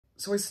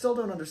So I still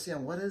don't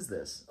understand, what is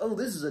this? Oh,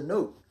 this is a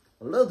note,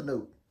 a love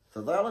note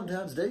for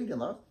Valentine's Day in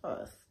our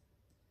life.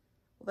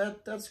 Well,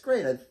 that's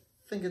great. I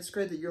think it's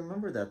great that you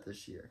remember that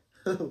this year.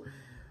 I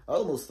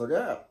almost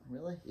forgot.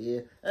 Really? Yeah,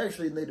 I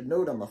actually made a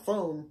note on my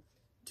phone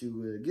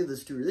to give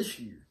this to her this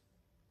year.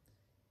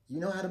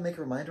 You know how to make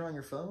a reminder on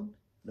your phone?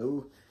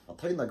 No, I'll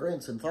pay my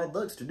grandson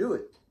 $5 to do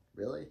it.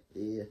 Really?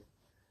 Yeah.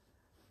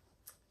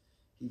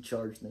 He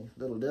charged me,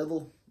 little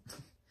devil.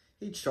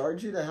 He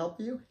charged you to help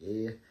you?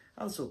 Yeah,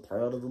 I'm so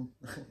proud of him.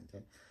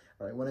 Okay.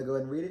 All right, want to go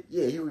ahead and read it?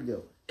 Yeah, here we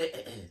go.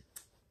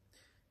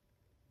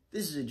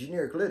 This is a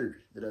generic letter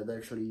that I've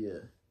actually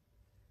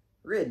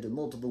read to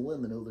multiple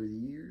women over the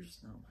years.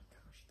 Oh my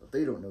gosh, but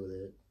they don't know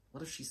that.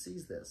 What if she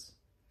sees this?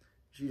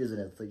 She doesn't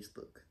have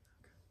Facebook.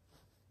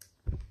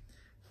 Okay.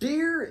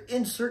 Dear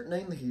insert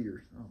name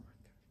here. Oh my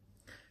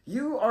God.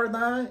 You are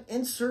thy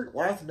insert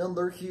life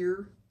number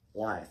here.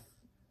 Life.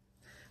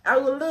 I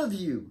will love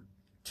you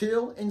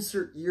till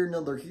insert year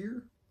number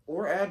here,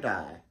 or I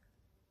die.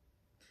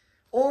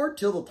 Or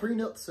till the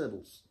prenup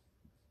settles.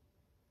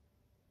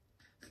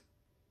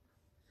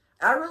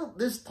 I wrote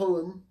this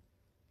poem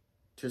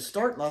to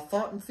start my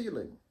thought and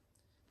feeling.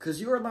 'Cause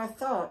you are my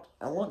thought,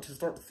 I want to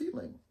start the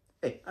feeling.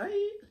 Hey,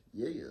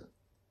 yeah.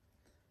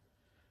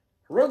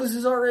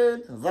 Roses are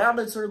red,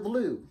 violets are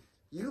blue.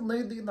 You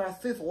may be my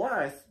fifth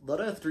wife, but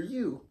after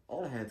you,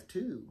 I'll have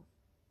two.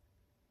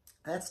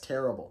 That's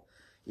terrible.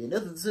 Yeah,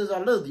 nothing says I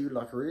love you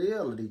like a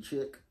reality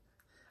chick.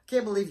 I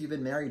can't believe you've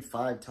been married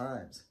 5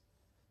 times.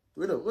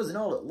 Well, it wasn't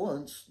all at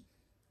once.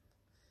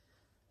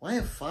 Why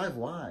have 5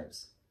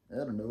 wives? I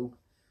don't know.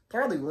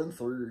 Probably one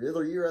for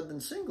every year I've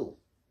been single.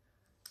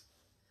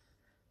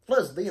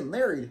 Plus, being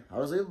married, I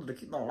was able to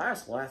keep my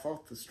last wife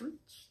off the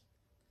streets.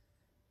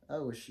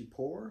 Oh, was she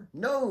poor?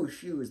 No,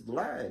 she was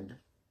blind.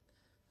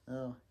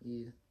 Oh,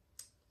 yeah.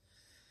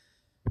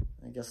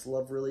 I guess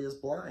love really is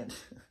blind.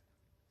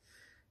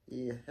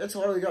 Yeah, that's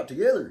why we got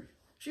together.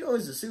 She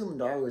always assumed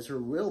I was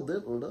her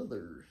well-built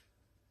lover.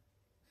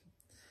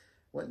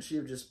 Wouldn't she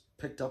have just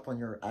picked up on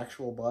your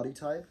actual body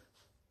type?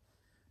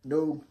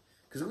 No,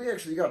 because we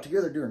actually got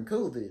together during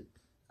COVID.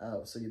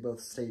 Oh, so you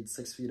both stayed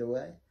 6 feet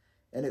away?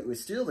 And it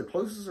was still the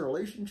closest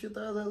relationship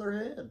I've ever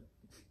had.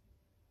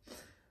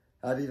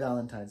 Happy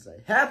Valentine's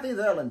Day. Happy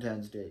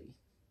Valentine's Day.